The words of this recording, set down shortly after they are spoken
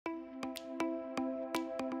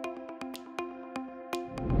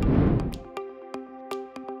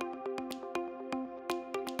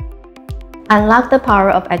Unlock the power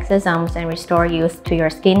of exosomes and restore youth to your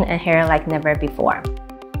skin and hair like never before.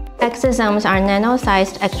 Exosomes are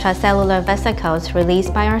nano-sized extracellular vesicles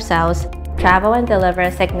released by our cells, travel and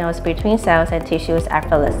deliver signals between cells and tissues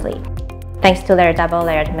effortlessly, thanks to their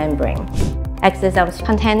double-layered membrane. Exosomes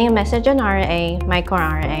containing messenger RNA,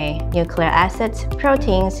 microRNA, nucleic acids,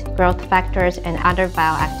 proteins, growth factors, and other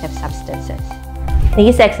bioactive substances.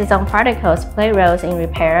 These exosome particles play roles in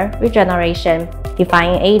repair, regeneration,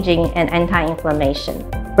 defying aging, and anti-inflammation.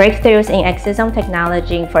 Breakthroughs in exosome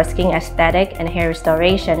technology for skin aesthetic and hair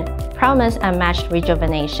restoration promise unmatched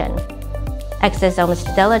rejuvenation. Exosomes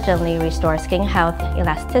diligently restore skin health,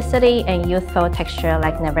 elasticity, and youthful texture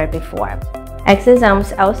like never before.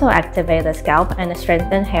 Exosomes also activate the scalp and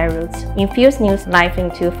strengthen hair roots, infuse new life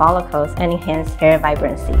into follicles, and enhance hair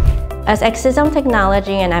vibrancy. As exosome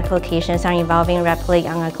technology and applications are evolving rapidly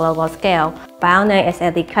on a global scale, BIONET is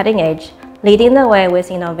at the cutting edge, leading the way with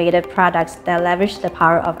innovative products that leverage the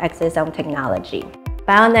power of exosome technology.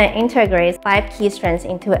 BIONET integrates 5 key strengths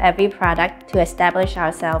into every product to establish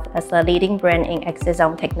ourselves as the leading brand in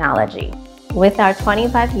exosome technology. With our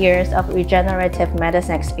 25 years of regenerative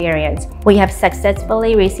medicine experience, we have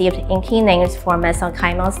successfully received INCI Names for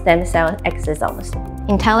mesenchymal stem cell exosomes,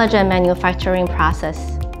 intelligent manufacturing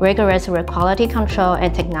process, rigorous quality control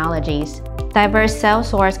and technologies, diverse cell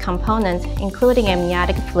source components including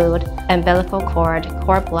amniotic fluid, umbilical cord,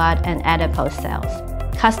 cord blood, and adipose cells,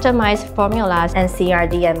 customized formulas, and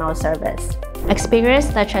CRDMO service. Experience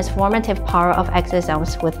the transformative power of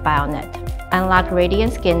exosomes with BIONET. Unlock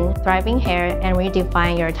radiant skin, thriving hair, and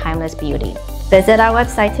redefine your timeless beauty. Visit our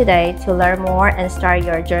website today to learn more and start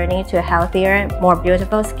your journey to healthier, more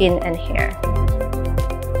beautiful skin and hair.